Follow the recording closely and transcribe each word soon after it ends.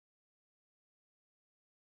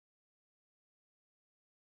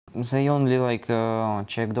They only like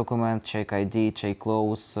check document, check ID, check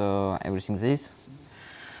clothes, everything this.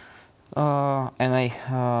 And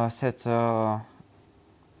I sat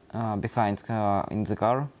behind in the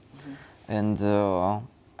car, and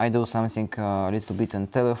I do something a little bit on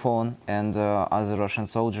telephone, and other Russian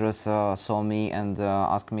soldiers saw me and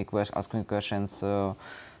asked me questions. Do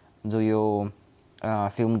you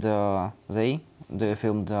film the Do you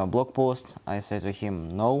film the blog post? I said to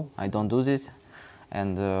him, no, I don't do this.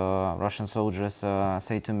 And Russian soldiers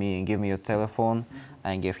say to me, give me your telephone.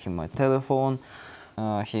 I gave him my telephone.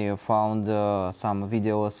 He found some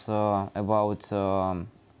videos about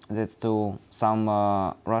that to some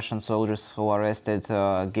Russian soldiers who arrested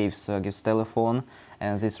gives telephone,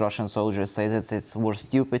 and these Russian soldiers say that it's war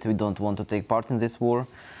stupid, we don't want to take part in this war.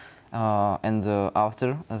 And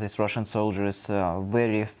after, these Russian soldiers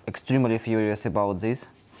extremely furious about this.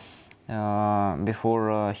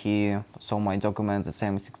 Before he saw my documents at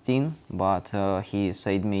M16, but he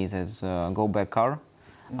said me that go back car.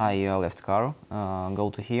 I left car, go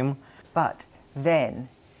to him. But then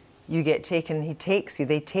you get taken,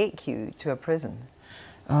 they take you to a prison.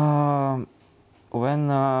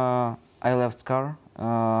 When I left car,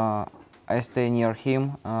 I stay near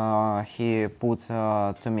him. He put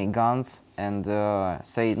to me guns and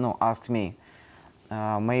asked me,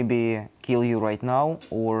 maybe kill you right now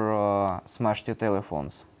or smash your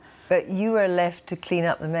telephones. But you were left to clean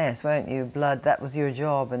up the mess, weren't you? Blood, that was your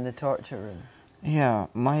job in the torture room. Yeah,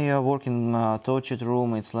 my work in torture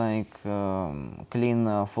room, it's like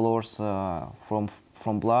clean floors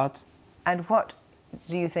from blood. And what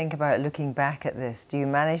do you think about looking back at this? Do you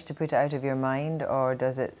manage to put it out of your mind, or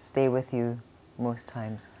does it stay with you most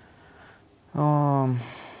times?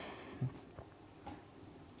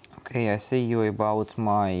 Okay, I say you about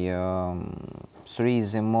my three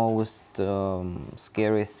the most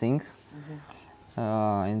scariest things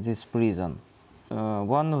in this prison.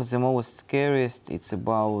 One of the most scariest, it's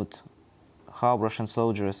about how Russian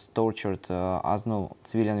soldiers tortured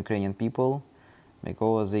civilian Ukrainian people,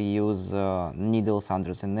 because they use needles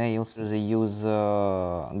under the nails. They use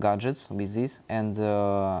gadgets with this and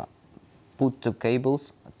put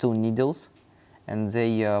two needles, and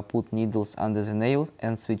they put needles under the nails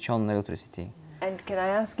and switch on electricity. And can I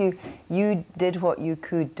ask you, you did what you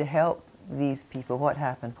could to help these people. What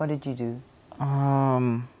happened? What did you do?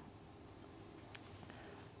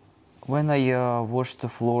 When I washed the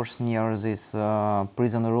floors near these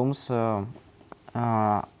prison rooms,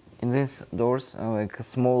 in these doors, like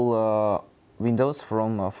small windows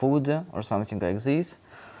from food or something like this,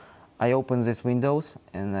 I open these windows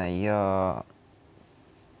and I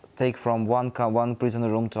take from one prison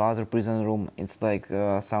room to other prison room. It's like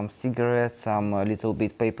some cigarettes, some little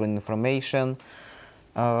bit paper information.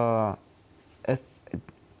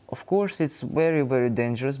 Of course, it's very, very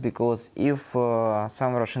dangerous, because if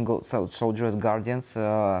some Russian soldiers, guardians,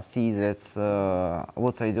 see that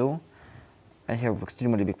what I do, I have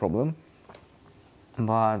extremely big problem.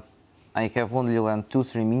 But I have only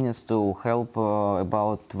 2-3 minutes to help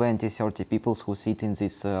about 20-30 people who sit in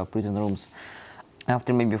these prison rooms.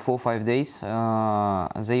 After maybe 4-5 days,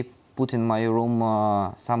 they put in my room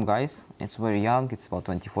some guys. It's very young, it's about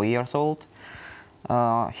 24 years old.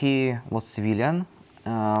 He was civilian,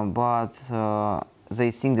 but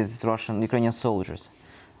they think that it's Ukrainian soldiers.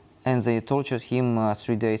 And they tortured him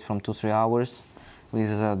 3 days from 2-3 hours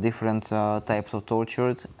with different types of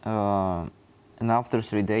torture. And after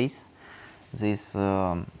 3 days, this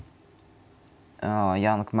young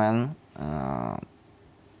man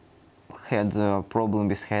had a problem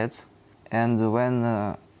with heads. And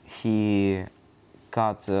when he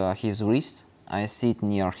cut his wrist, I sit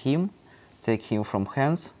near him, take him from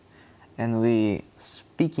hands, and we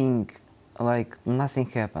speaking like nothing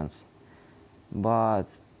happens. But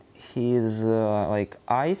his like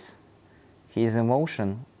eyes, his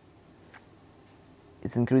emotion,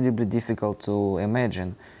 it's incredibly difficult to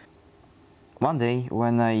imagine. One day,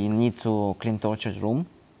 when I need to clean torture room,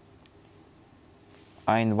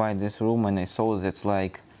 I invite this room and I saw that's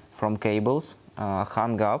like from cables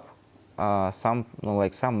hung up some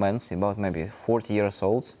men about maybe 40 years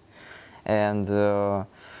old, and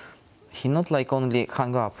he not like only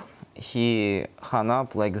hung up, he hung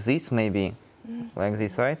up like this, maybe like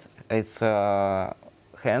this side. It's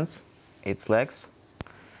hands, it's legs,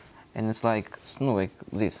 and it's like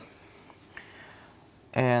this.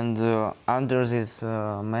 And under this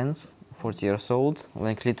man's 40 years old,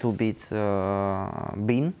 like little bit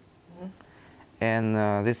bin, and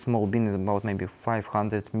this small bin is about maybe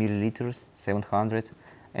 500 milliliters, 700,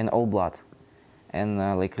 and all blood, and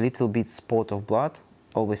like little bit spot of blood,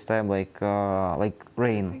 always time like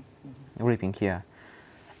rain, dripping here.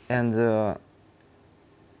 and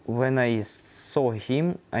when I saw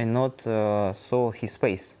him, I not saw his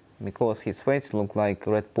face, because his face looked like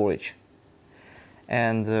red porridge.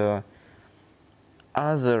 And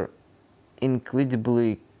other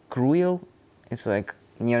incredibly cruel, it's like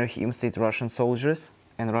near him sit Russian soldiers,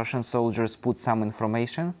 and Russian soldiers put some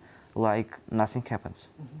information like nothing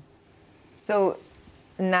happens. So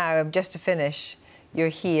now, just to finish,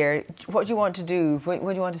 you're here. What do you want to do? What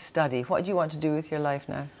do you want to study? What do you want to do with your life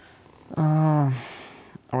now?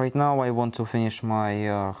 Right now I want to finish my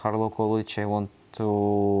Harlow College. I want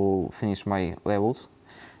to finish my levels,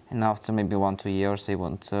 and after maybe 1-2 years I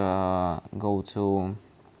want to go to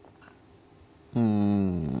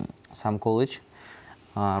some college.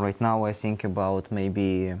 Right now I think about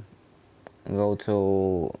maybe go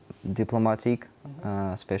to diplomatic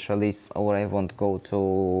specialists, or I want to go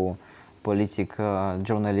to political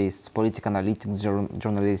analytics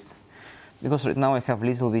journalists, because right now I have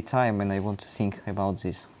little bit time and I want to think about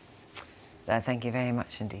this. Thank you very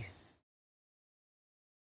much indeed.